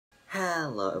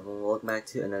Hello everyone, welcome back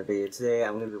to another video. Today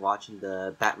I'm going to be watching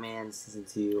the Batman Season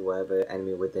 2, whatever,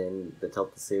 Enemy Within, the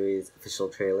Telltale Series official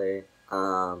trailer.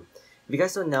 If you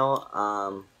guys don't know,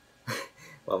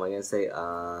 what am I going to say,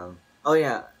 oh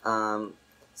yeah,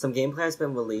 some gameplay has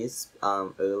been released,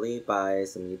 early by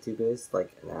some YouTubers,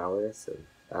 like an hour, so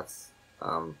that's,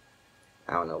 I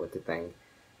don't know what to think.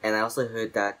 And I also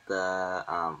heard that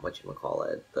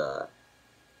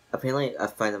apparently a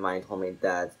friend of mine told me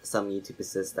that some YouTubers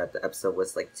says that the episode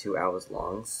was like 2 hours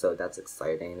long, so that's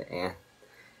exciting, and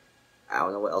I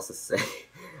don't know what else to say.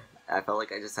 I felt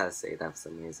like I just had to say that for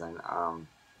some reason.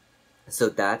 So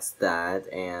that's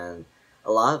that, and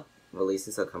a lot of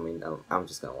releases are coming. I'm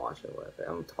just gonna watch it, whatever.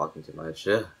 I'm talking too much.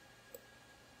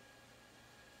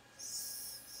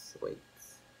 Wait.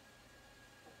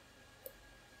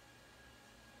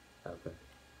 Okay.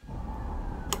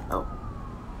 Oh.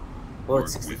 Well,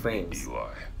 it's 60 frames.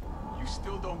 DUI. You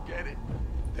still don't get it?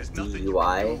 There's nothing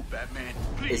DUI? you can do, Batman.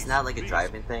 Please, it's not like a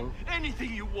driving thing?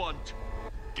 Anything you want.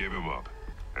 Give him up,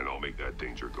 and I'll make that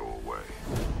danger go away.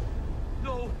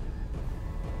 No.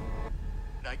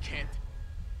 I can't.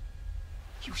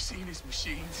 You've seen his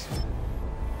machines.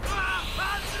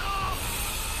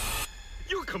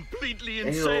 You're completely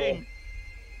insane.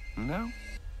 No,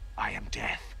 I am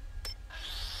death.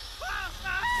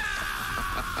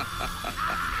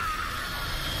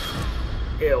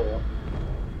 Ew.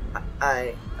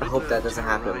 I hope that doesn't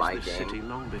happen in my game. City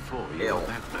long before you Ew. were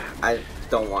Batman. I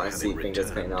don't want to see Having fingers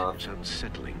returned, clean off. It's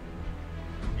unsettling.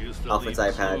 Used to Off leave its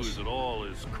eye patch. clues at all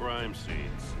his crime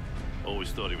scenes. Always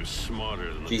thought he was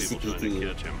smarter than the people trying GCPT. to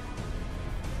catch him.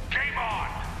 Game on!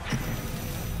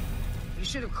 You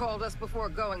should have called us before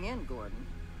going in, Gordon.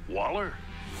 Waller?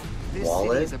 This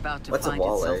Wallet? city is about to What's a find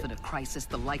wallet? itself in a crisis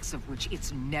the likes of which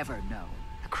it's never known.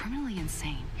 Criminally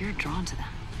insane. You're drawn to them,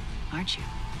 aren't you?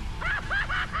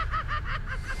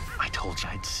 I told you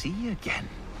I'd see you again,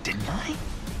 didn't I?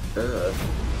 Ugh.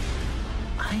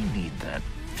 I need that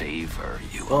favor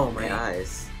you Oh, owe me. my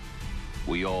eyes.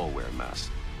 We all wear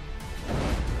masks.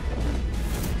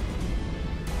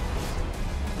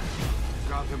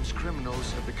 Gotham's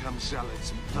criminals have become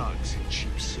zealots and thugs in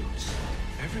cheap suits.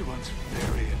 Everyone's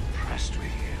very impressed with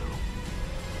you.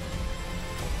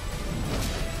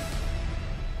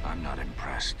 I'm not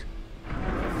impressed.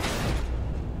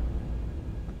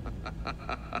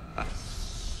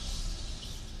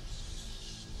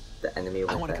 The enemy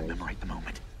I want to within. commemorate the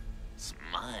moment.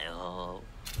 Smile.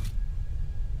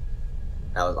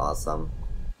 That was awesome.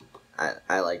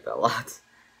 I liked that a lot.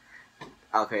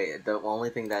 Okay, the only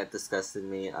thing that disgusted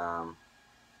me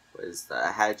was that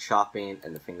I had shopping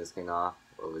and the fingers came off.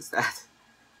 What was that?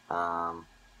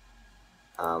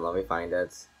 Let me find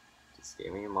it. Just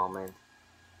give me a moment.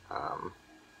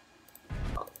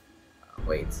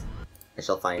 Wait. I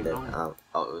shall find it. Oh,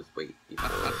 it was wait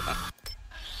before.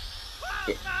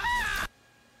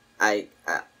 I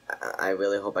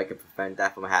really hope I can prevent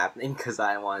that from happening, because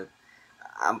I'm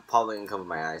probably gonna cover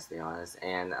my eyes, to be honest.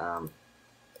 And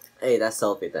hey, that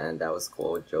selfie at the end, that was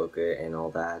cool with Joker and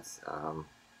all that.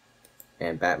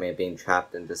 And Batman being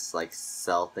trapped in this like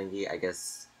cell thingy. I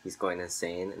guess he's going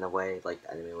insane in a way, like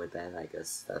Enemy Within. I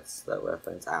guess that's the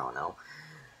reference. I don't know.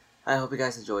 I hope you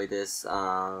guys enjoyed this.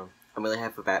 I'm really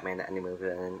happy for Batman and Enemy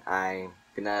Within. I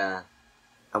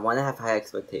want to have high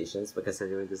expectations, because I'm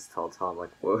doing this Telltale, I'm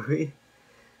like worried.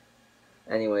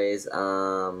 Anyways,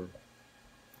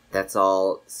 that's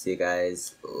all. See you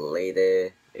guys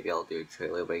later. Maybe I'll do a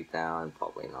trailer breakdown.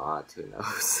 Probably not. Who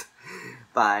knows?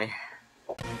 Bye.